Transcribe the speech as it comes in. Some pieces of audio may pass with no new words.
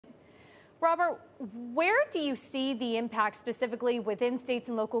Robert, where do you see the impact specifically within states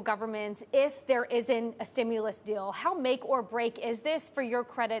and local governments if there isn't a stimulus deal? How make or break is this for your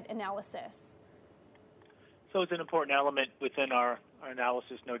credit analysis? So it's an important element within our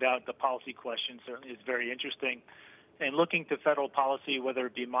analysis, no doubt. The policy question certainly is very interesting. And looking to federal policy, whether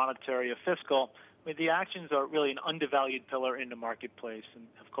it be monetary or fiscal, I mean, the actions are really an undervalued pillar in the marketplace. And,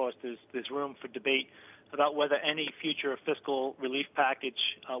 of course, there's room for debate about whether any future fiscal relief package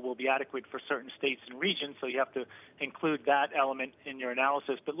will be adequate for certain states and regions. So you have to include that element in your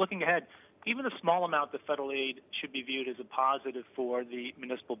analysis. But looking ahead, even a small amount of federal aid should be viewed as a positive for the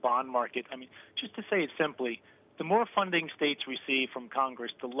municipal bond market. I mean, just to say it simply, the more funding states receive from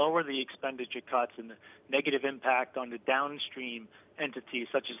Congress, the lower the expenditure cuts and the negative impact on the downstream entities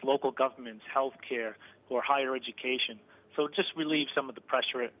such as local governments, healthcare, or higher education. So it just relieves some of the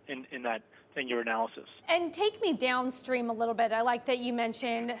pressure in your analysis. And take me downstream a little bit. I like that you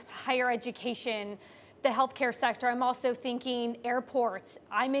mentioned higher education, the healthcare sector. I'm also thinking airports.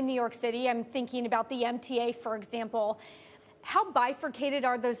 I'm in New York City. I'm thinking about the MTA, for example. How bifurcated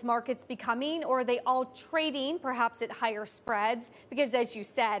are those markets becoming, or are they all trading perhaps at higher spreads? Because as you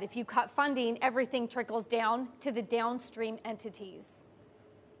said, if you cut funding, everything trickles down to the downstream entities.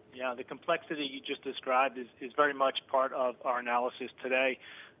 Yeah, the complexity you just described is very much part of our analysis today.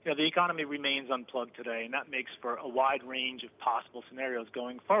 You know, the economy remains unplugged today, and that makes for a wide range of possible scenarios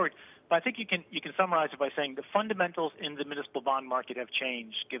going forward. But I think you can summarize it by saying the fundamentals in the municipal bond market have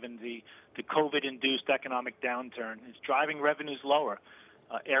changed given the COVID-induced economic downturn. It's driving revenues lower,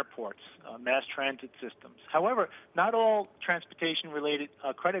 airports, mass transit systems. However, not all transportation-related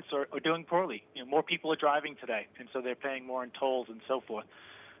credits are doing poorly. You know, more people are driving today, and so they're paying more in tolls and so forth.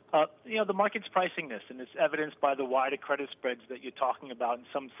 The market's pricing this, and it's evidenced by the wider credit spreads that you're talking about in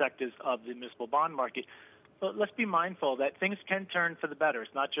some sectors of the municipal bond market. But let's be mindful that things can turn for the better.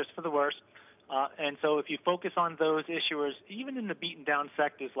 It's not just for the worse. And so if you focus on those issuers, even in the beaten-down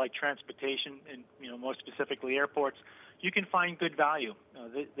sectors like transportation and, more specifically airports, you can find good value.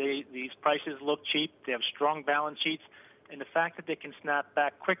 These prices look cheap. They have strong balance sheets. And the fact that they can snap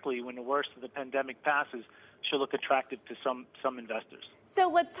back quickly when the worst of the pandemic passes should look attractive to some investors. So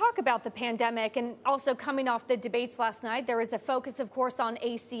let's talk about the pandemic, and also coming off the debates last night, there is a focus, of course, on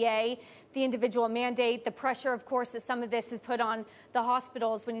ACA, the individual mandate, the pressure, of course, that some of this is put on the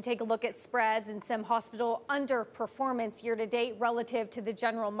hospitals when you take a look at spreads and some hospital underperformance year to date relative to the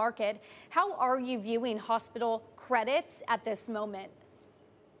general market. How are you viewing hospital credits at this moment?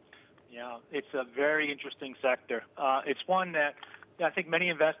 Yeah, it's a very interesting sector. It's one that I think many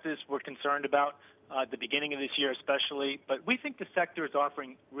investors were concerned about at the beginning of this year especially, but we think the sector is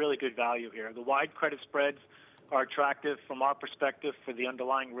offering really good value here. The wide credit spreads are attractive from our perspective for the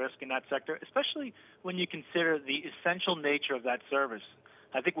underlying risk in that sector, especially when you consider the essential nature of that service.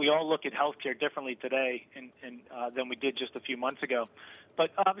 I think we all look at healthcare differently today than we did just a few months ago.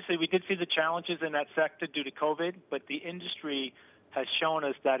 But obviously we did see the challenges in that sector due to COVID, but the industry has shown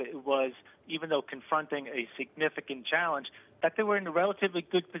us that it was, even though confronting a significant challenge, that they were in a relatively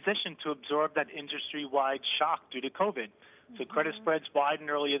good position to absorb that industry-wide shock due to COVID. So credit spreads widened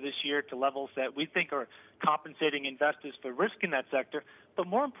earlier this year to levels that we think are compensating investors for risk in that sector. But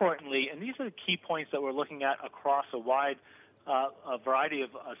more importantly, and these are the key points that we're looking at across a wide variety of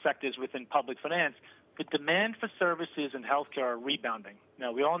sectors within public finance, the demand for services in healthcare are rebounding.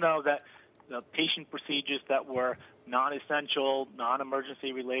 Now, we all know that the patient procedures that were non-essential,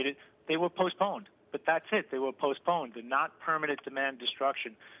 non-emergency related, they were postponed. But that's it. They were postponed. They're not permanent demand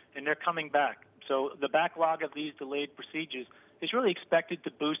destruction, and they're coming back. So the backlog of these delayed procedures is really expected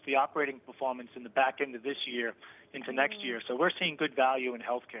to boost the operating performance in the back end of this year into next year. So we're seeing good value in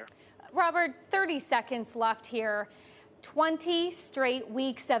healthcare. Robert, 30 seconds left here. 20 straight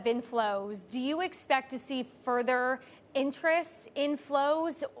weeks of inflows. Do you expect to see further interest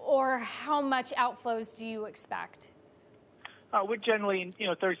inflows, or how much outflows do you expect? We're generally,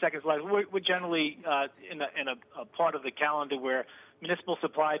 30 seconds left. We're generally in a part of the calendar where municipal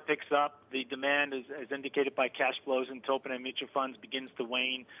supply picks up. The demand, as indicated by cash flows into open-end mutual funds, begins to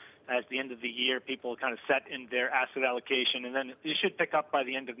wane as the end of the year. People kind of set in their asset allocation, and then it should pick up by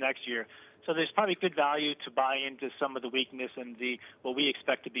the end of next year. So there's probably good value to buy into some of the weakness and what we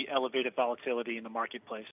expect to be elevated volatility in the marketplace.